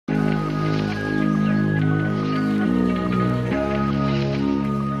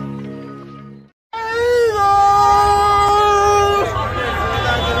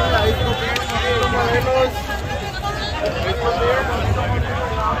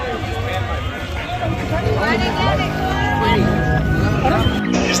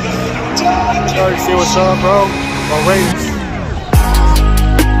Sorry, see what's up, bro. My Raiders.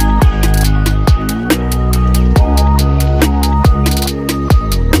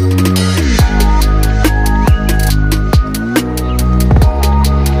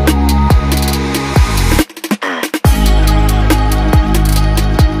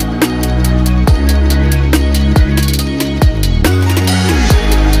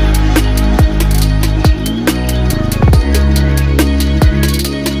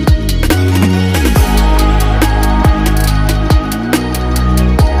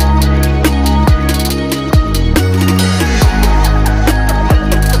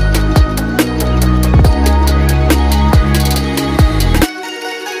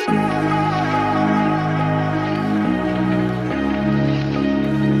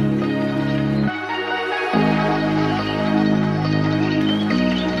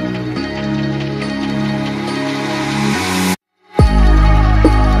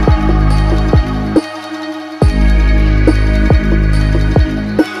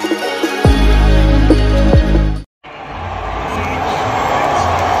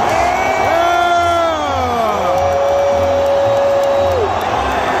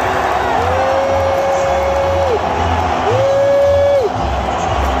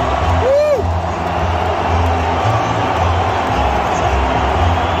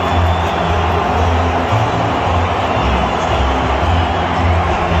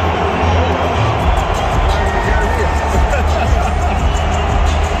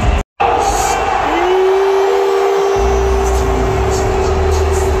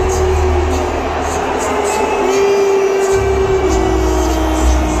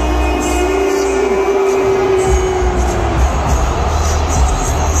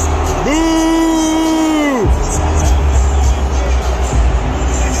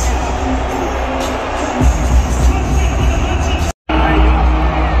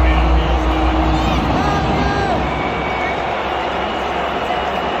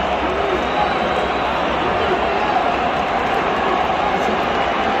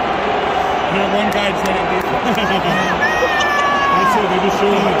 One guy's saying that's it, they're just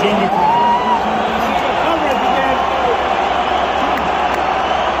showing the gym.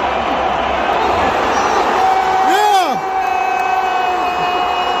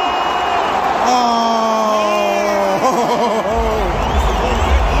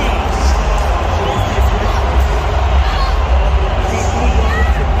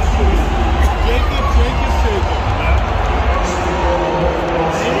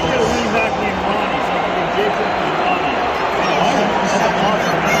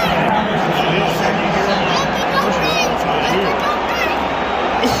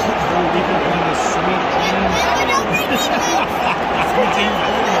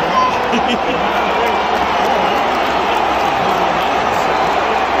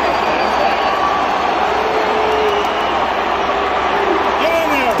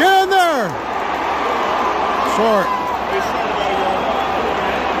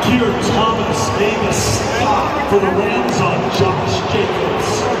 Here, Thomas made a stop for the Rams on Josh Jacobs.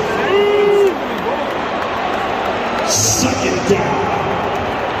 Second down.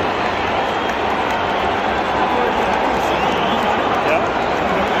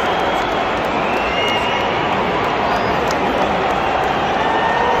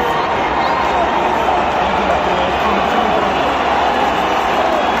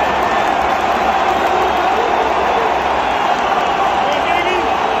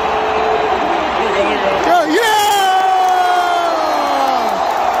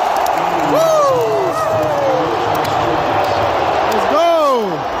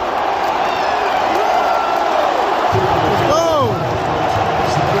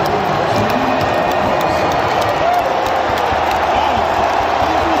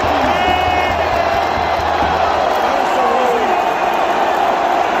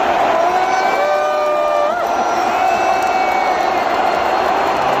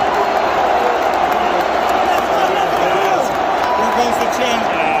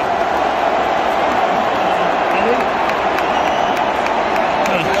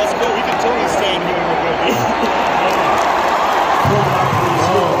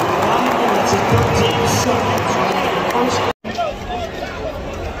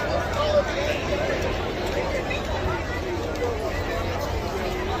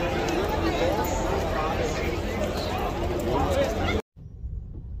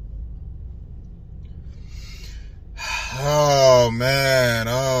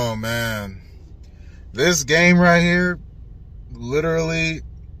 Oh man, this game right here literally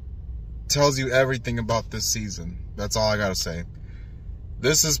tells you everything about this season. That's all I gotta say.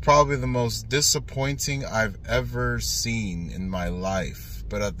 This is probably the most disappointing I've ever seen in my life.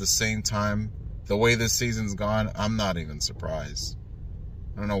 But at the same time, the way this season's gone, I'm not even surprised.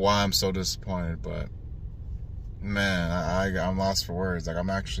 I don't know why I'm so disappointed, but man, I'm lost for words. Like,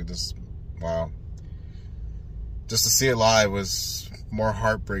 I'm actually just, wow. Just to see it live was more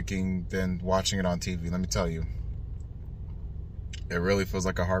heartbreaking than watching it on TV, let me tell you. It really feels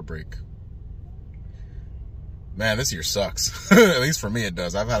like a heartbreak. Man, this year sucks. At least for me it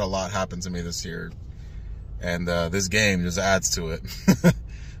does. I've had a lot happen to me this year. And this game just adds to it.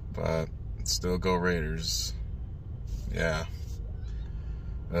 But still go Raiders. Yeah.